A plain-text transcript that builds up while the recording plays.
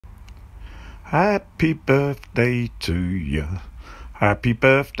Happy birthday to you. Happy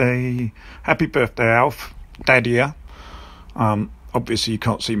birthday. Happy birthday, Alf. Daddy here. Obviously you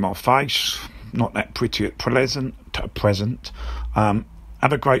can't see my face. Not that pretty at present. Have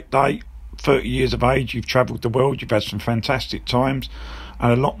a great day. 30 years of age, you've travelled the world, you've had some fantastic times,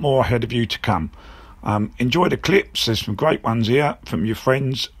 and a lot more ahead of you to come. Enjoy the clips. There's some great ones here from your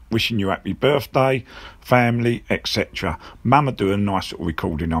friends wishing you happy birthday, family, etc. Mum will do a nice little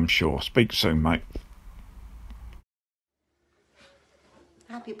recording, I'm sure. Speak soon, mate.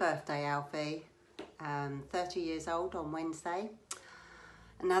 Happy birthday, Alfie. 30 years old on Wednesday.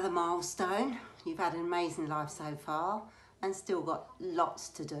 Another milestone. You've had an amazing life so far and still got lots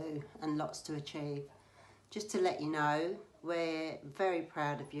to do and lots to achieve. Just to let you know, we're very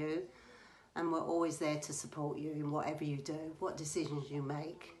proud of you and we're always there to support you in whatever you do, what decisions you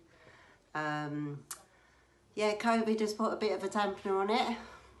make. Yeah, COVID has put a bit of a dampener on it,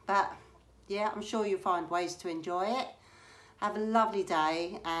 but yeah, I'm sure you'll find ways to enjoy it. Have a lovely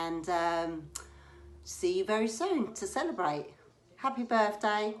day and see you very soon to celebrate. Happy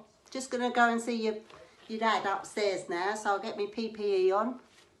birthday. Just gonna go and see your dad upstairs now, so I'll get my PPE on.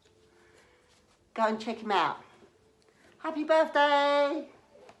 Go and check him out. Happy birthday.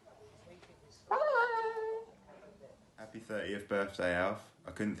 Bye. Happy 30th birthday, Alf.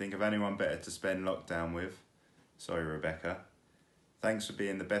 I couldn't think of anyone better to spend lockdown with. Sorry, Rebecca. Thanks for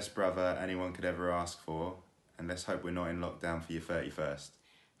being the best brother anyone could ever ask for, and let's hope we're not in lockdown for your 31st.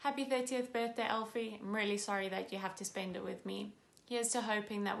 Happy 30th birthday, Alfie. I'm really sorry that you have to spend it with me. Here's to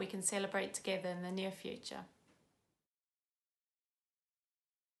hoping that we can celebrate together in the near future.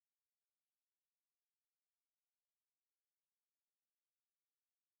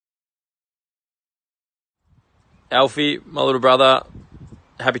 Alfie, my little brother,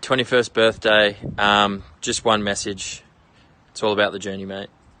 happy 21st birthday. Just one message. It's all about the journey, mate.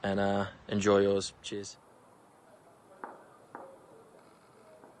 And enjoy yours. Cheers.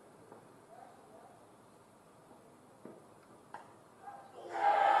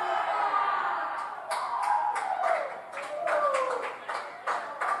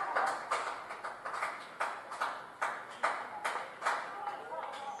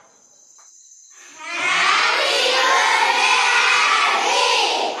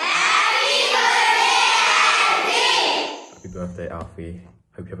 Happy birthday, Alfie.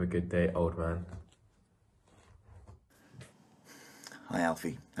 Hope you have a good day, old man. Hi,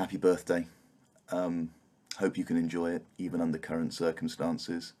 Alfie. Happy birthday. Hope you can enjoy it, even under current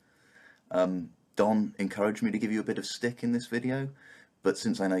circumstances. Don encouraged me to give you a bit of stick in this video, but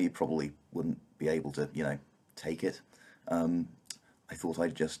since I know you probably wouldn't be able to, take it, I thought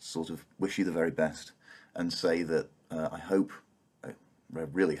I'd just sort of wish you the very best and say that I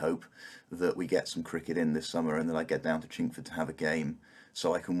really hope that we get some cricket in this summer and that I get down to Chingford to have a game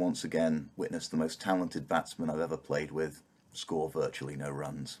so I can once again witness the most talented batsman I've ever played with score virtually no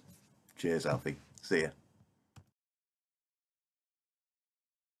runs. Cheers, Alfie. See ya.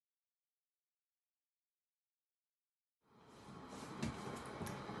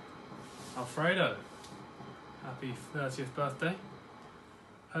 Alfredo, happy 30th birthday.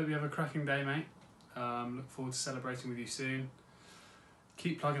 Hope you have a cracking day, mate. Look forward to celebrating with you soon.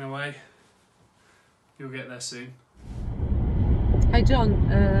 Keep plugging away. You'll get there soon. Hey John,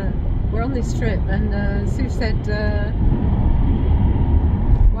 we're on this trip and Sue said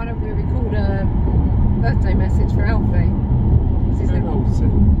why don't we record a birthday message for Alfie? Because he's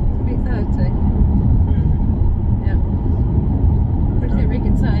he'll be 30. Yeah. What do you think we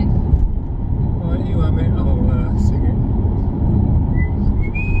can say? Well, you want me, I'll sing it.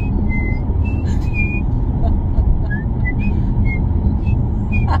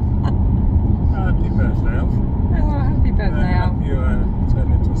 Happy birthday, Alf. Oh, happy birthday, Alf. I hope you turn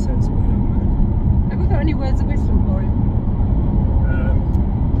into a sensible young man. Have we got any words of wisdom for him?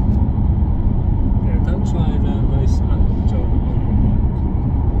 Yeah, don't try and race Uncle John on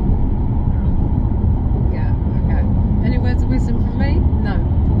Yeah, okay. Any words of wisdom from me? No.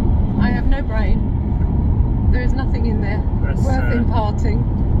 I have no brain. There is nothing in there worth imparting.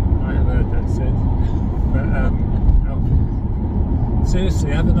 I have heard that said. But Alf,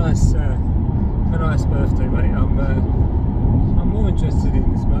 seriously, have a nice birthday, mate. I'm more interested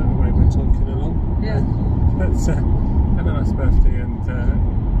in this motorway we're talking along. Yeah. But have a nice birthday and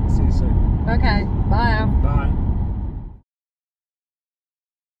see you soon. Okay, bye Al. Bye.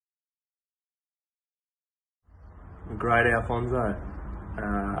 Great, Alfonso.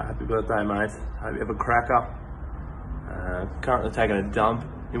 Happy birthday, mate. Hope you have a cracker. Currently taking a dump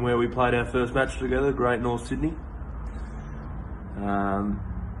in where we played our first match together, Great North Sydney.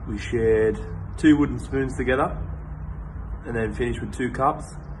 We shared 2 wooden spoons together and then finished with 2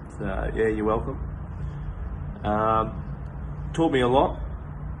 cups. Yeah, you're welcome. Taught me a lot.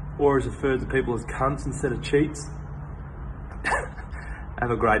 Always referred to people as cunts instead of cheats.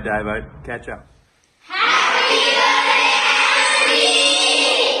 Have a great day, mate. Catch up.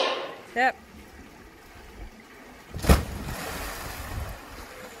 Yep.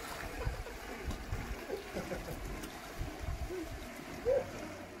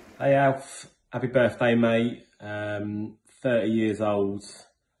 Hey Alf, happy birthday mate. 30 years old.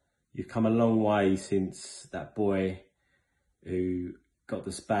 You've come a long way since that boy who got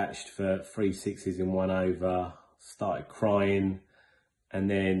dispatched for 3 sixes in 1 over, started crying and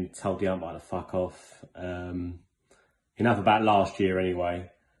then told the umpire to fuck off. Enough about last year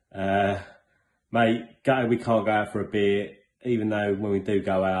anyway. Mate, gutted we can't go out for a beer, even though when we do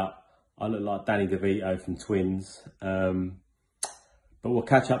go out, I look like Danny DeVito from Twins. But we'll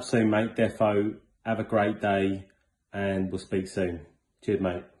catch up soon, mate. Defo, have a great day and we'll speak soon. Cheers,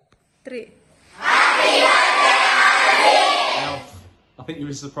 mate. 3. Alf, I think you're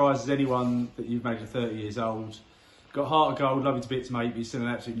as surprised as anyone that you've made it 30 years old. Got heart of gold, love you to bits, mate, but you're still an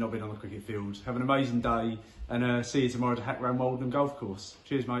absolute nobbin on the cricket field. Have an amazing day and see you tomorrow to Hack Round Walden Golf Course.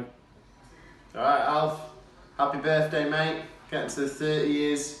 Cheers, mate. Alright, Alf. Happy birthday, mate. Getting to the 30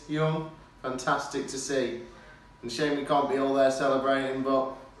 years young. Fantastic to see. And shame we can't be all there celebrating,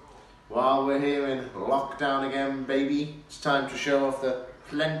 but while we're here in lockdown again, baby, it's time to show off the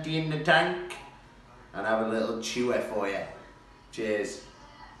plenty in the tank and have a little chewer for you. Cheers.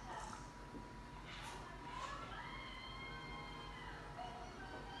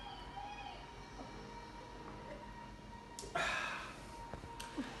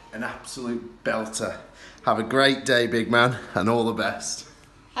 An absolute belter. Have a great day, big man, and all the best.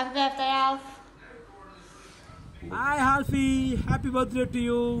 Happy birthday, Alf. Hi Alfie, happy birthday to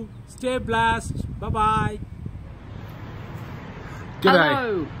you. Stay blessed. Bye-bye.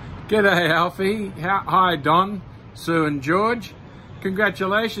 G'day. G'day, Alfie. Hi, Don, Sue and George.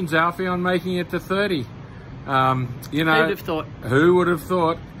 Congratulations, Alfie, on making it to 30. You know, who would have thought? Who would have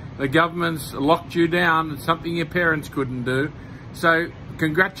thought? The government's locked you down, something your parents couldn't do. So,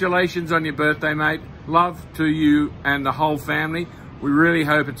 congratulations on your birthday, mate. Love to you and the whole family. We really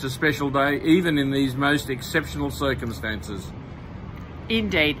hope it's a special day, even in these most exceptional circumstances.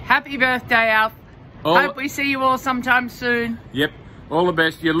 Indeed. Happy birthday, Alf. Hope we see you all sometime soon. Yep. All the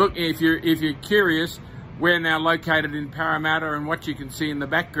best. You look, if you're curious, we're now located in Parramatta, and what you can see in the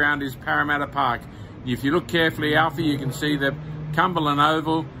background is Parramatta Park. If you look carefully, Alfie, you can see the Cumberland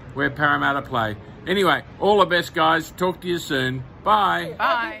Oval where Parramatta play. Anyway, all the best, guys. Talk to you soon. Bye.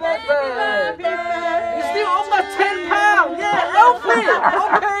 Bye. You're still on my £10. Yeah, Alfie.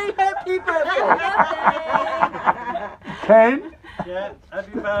 Okay, happy birthday. 10? Yeah,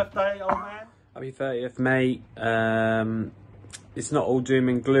 happy birthday, old man. Happy 30th, mate. It's not all doom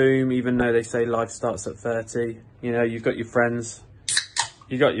and gloom, even though they say life starts at 30. You know, you've got your friends,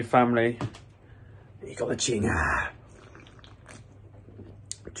 you got your family, you got the chinga.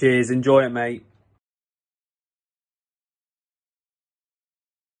 Cheers, enjoy it, mate.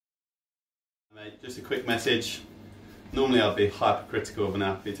 Mate, just a quick message. Normally I'd be hypercritical of an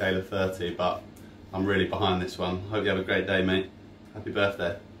Alfie Taylor 30, but I'm really behind this one. Hope you have a great day, mate. Happy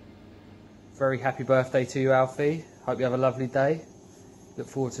birthday. Very happy birthday to you, Alfie. Hope you have a lovely day. Look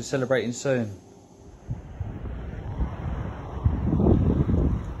forward to celebrating soon.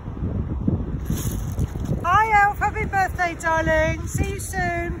 Hi Alf, happy birthday, darling. See you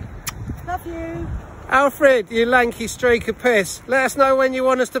soon. Love you. Alfred, you lanky streak of piss. Let us know when you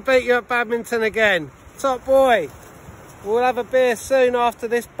want us to beat you at badminton again. Top boy. We'll have a beer soon after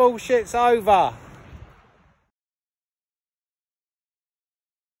this bullshit's over.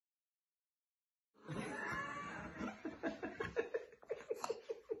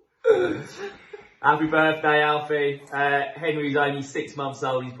 Happy birthday, Alfie. Henry's only 6 months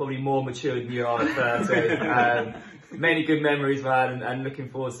old. He's probably more mature than you are at 30. Many good memories, man, and looking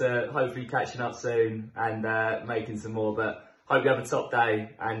forward to hopefully catching up soon and making some more. But hope you have a top day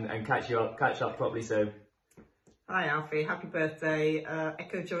and catch up properly soon. Hi Alfie, happy birthday.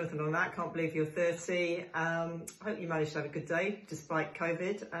 Echo Jonathan on that, can't believe you're 30. Hope you managed to have a good day despite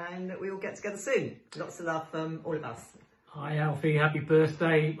COVID and we all get together soon. Lots of love from all of us. Hi Alfie, happy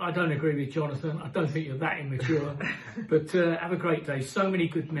birthday. I don't agree with Jonathan, I don't think you're that immature, but have a great day. So many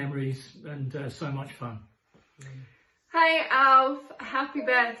good memories and so much fun. Hey Alf, happy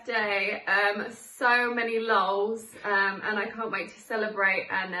birthday. So many lols and I can't wait to celebrate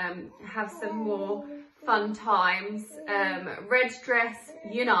and have some more fun times. Red dress,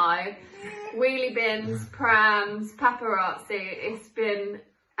 you know, wheelie bins, prams, paparazzi. It's been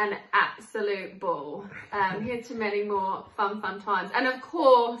an absolute ball. Here's to many more fun times. And of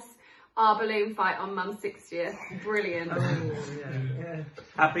course, our balloon fight on Mum's 60th. Brilliant.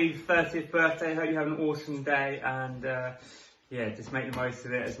 Happy 30th birthday. Hope you have an awesome day. And yeah, just make the most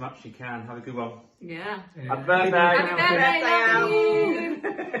of it as much as you can. Have a good one. Yeah. Happy birthday. Happy birthday, Al.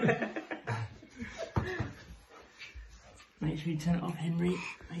 Make sure you turn it off, Henry.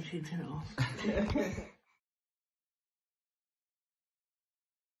 Make sure you turn it off.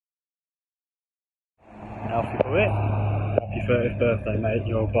 Alfie boy, happy 30th birthday, mate,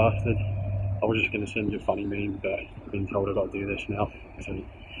 you old bastard. I was just going to send you a funny meme, but I've been told I've got to do this now. So,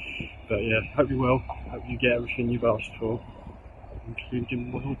 but yeah, hope you're well. Hope you get everything you've asked for,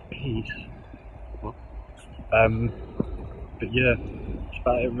 including world peace. What? But yeah, that's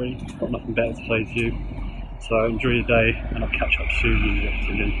about it really. Got nothing better to say to you. So enjoy your day, and I'll catch up soon when you get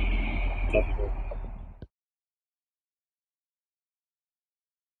to me. Love you all.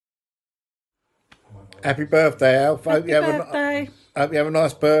 Happy birthday, Alf. Hope you have a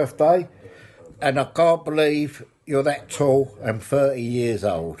nice birthday. And I can't believe you're that tall and 30 years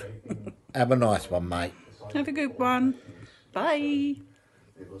old. Have a nice one, mate. Have a good one. Bye.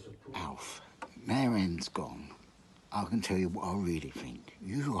 Alf, Marianne's gone. I can tell you what I really think.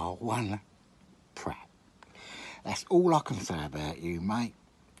 You are one prat. That's all I can say about you, mate.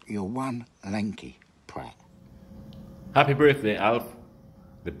 You're one lanky prat. Happy birthday, Alf.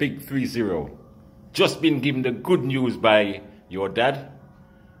 The big 3-0. Just been given the good news by your dad.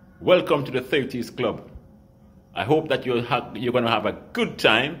 Welcome to the 30s club. I hope that you're going to have a good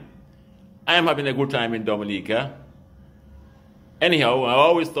time. I am having a good time in Dominica. Anyhow, I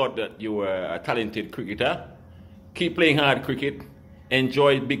always thought that you were a talented cricketer. Keep playing hard cricket.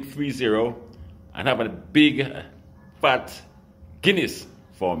 Enjoy big 3-0. And have a big, fat Guinness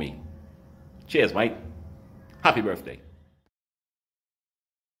for me. Cheers, mate. Happy birthday.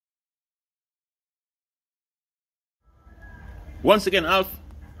 Once again, Alf,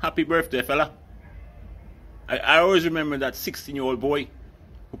 happy birthday, fella. I always remember that 16-year-old boy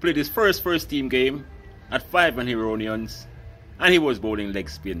who played his first team game at 5 and Heronians, and he was bowling leg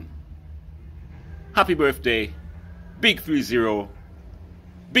spin. Happy birthday, big 3-0,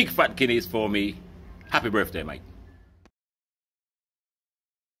 big fat Guinness for me. Happy birthday, mate.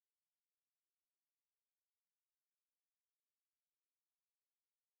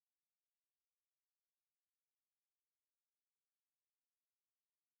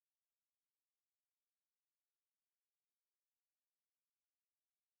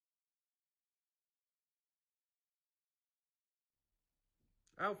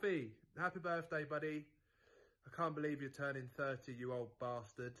 Alfie, happy birthday, buddy. I can't believe you're turning 30, you old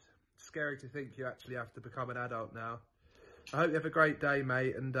bastard. Scary to think you actually have to become an adult now. I hope you have a great day,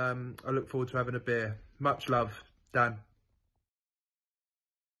 mate, and I look forward to having a beer. Much love, Dan.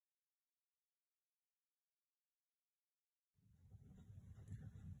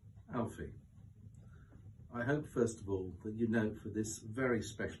 Alfie, I hope first of all that you know for this very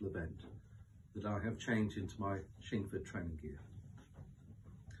special event that I have changed into my Shingford training gear.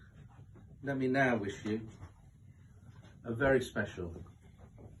 Let me now wish you a very special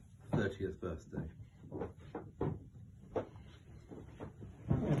 30th birthday.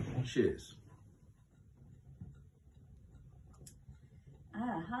 Cheers.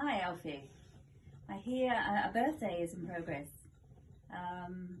 Hi Alfie. I hear a birthday is in progress.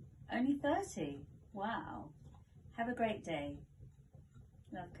 Only 30. Wow. Have a great day.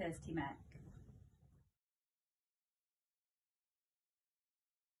 Love, Kirsty Mac.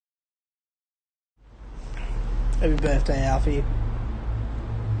 Happy birthday, Alfie.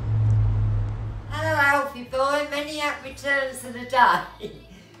 Hello, Alfie boy. Many happy returns of the day.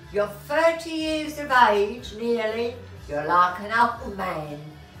 You're 30 years of age, nearly. You're like an old man.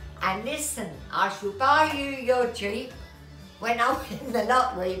 And listen, I shall buy you your Jeep when I win the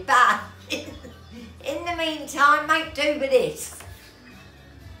lottery, but in the meantime, make do with this.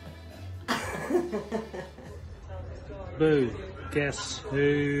 Boo. Guess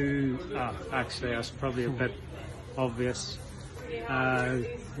who? Actually, that's probably a bit obvious.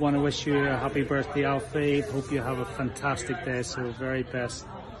 Want to wish you a happy birthday, Alfie. Hope you have a fantastic day. So very best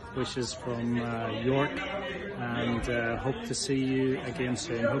wishes from York, and hope to see you again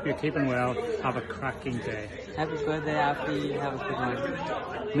soon. Hope you're keeping well. Have a cracking day. Happy birthday, Alfie. Have a good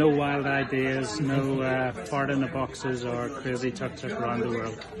one. No wild ideas, no fart in the boxes or crazy tuk-tuk around the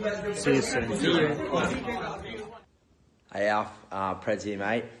world. See you soon. See you. Hey Alf, Preds here,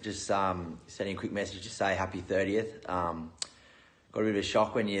 mate. Just sending a quick message to say happy 30th. Got a bit of a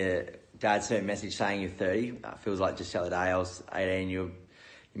shock when your dad sent a message saying you're 30. Feels like just the other day I was 18, you're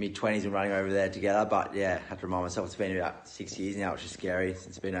mid-20s and running over there together. But yeah, I have to remind myself it's been about 6 years now, which is scary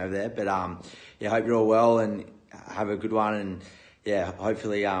since I've been over there. But yeah, hope you're all well and have a good one. And yeah,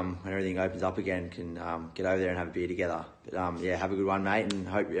 hopefully when everything opens up again, can get over there and have a beer together. But yeah, have a good one, mate, and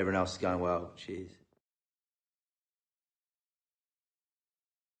hope everyone else is going well. Cheers.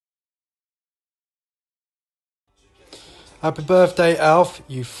 Happy birthday, Alf,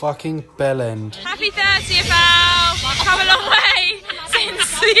 you fucking bellend. Happy 30th, Alf! Come a long way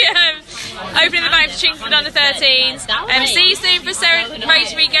since the opening the bank for Chingford under 13s. See you soon for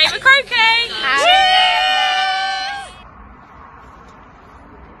celebratory game of croquet.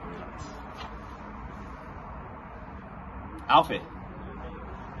 Alfie.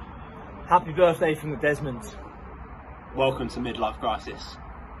 Happy birthday from the Desmonds. Welcome to midlife crisis.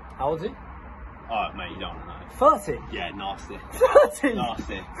 How old is he? Oh, mate, you don't want to know. 30? Yeah, nasty. 30?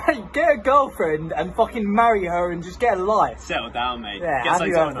 Nasty. Mate, get a girlfriend and fucking marry her and just get a life. Settle down, mate. Yeah, get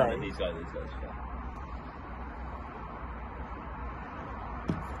happy something birthday. on these guys.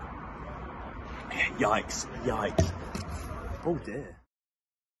 Yikes, yikes. Oh dear.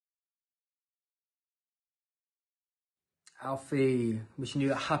 Alfie, wishing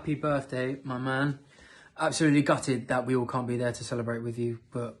you a happy birthday, my man. Absolutely gutted that we all can't be there to celebrate with you,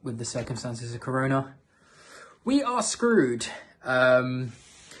 but with the circumstances of Corona, we are screwed. Best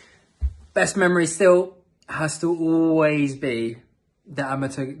memory still has to always be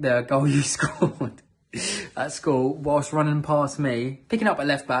the goal you scored at school whilst running past me, picking up at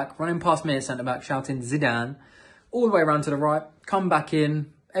left back, running past me at centre back, shouting Zidane, all the way around to the right, come back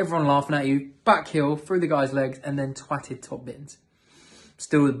in, everyone laughing at you, back heel, through the guy's legs, and then twatted top bins.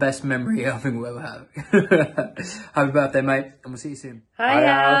 Still the best memory I think we'll ever have. Happy birthday, mate, and we'll see you soon. Hi,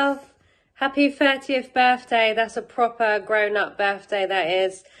 Alf. Happy 30th birthday. That's a proper grown-up birthday, that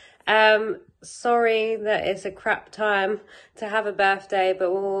is. Sorry that it's a crap time to have a birthday,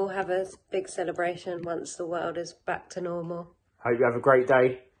 but we'll have a big celebration once the world is back to normal. Hope you have a great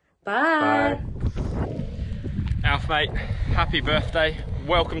day. Bye. Alf, mate, happy birthday.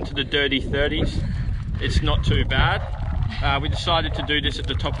 Welcome to the Dirty 30s. It's not too bad. We decided to do this at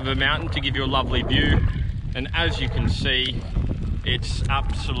the top of a mountain to give you a lovely view, and as you can see, it's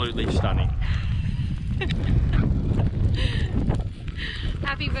absolutely stunning.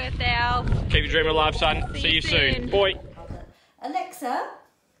 Happy birthday, Alf. Keep your dream alive, son. See you soon. Boy. Alexa,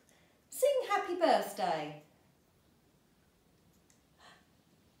 sing Happy Birthday.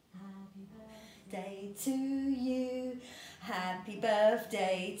 Happy birthday to you. Happy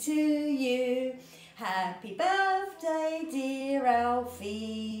birthday to you. Happy birthday, dear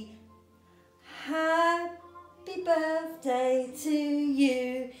Alfie. Happy birthday to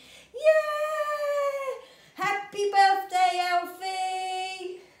you. Yeah! Happy birthday,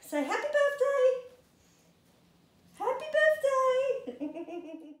 Alfie. Say happy birthday.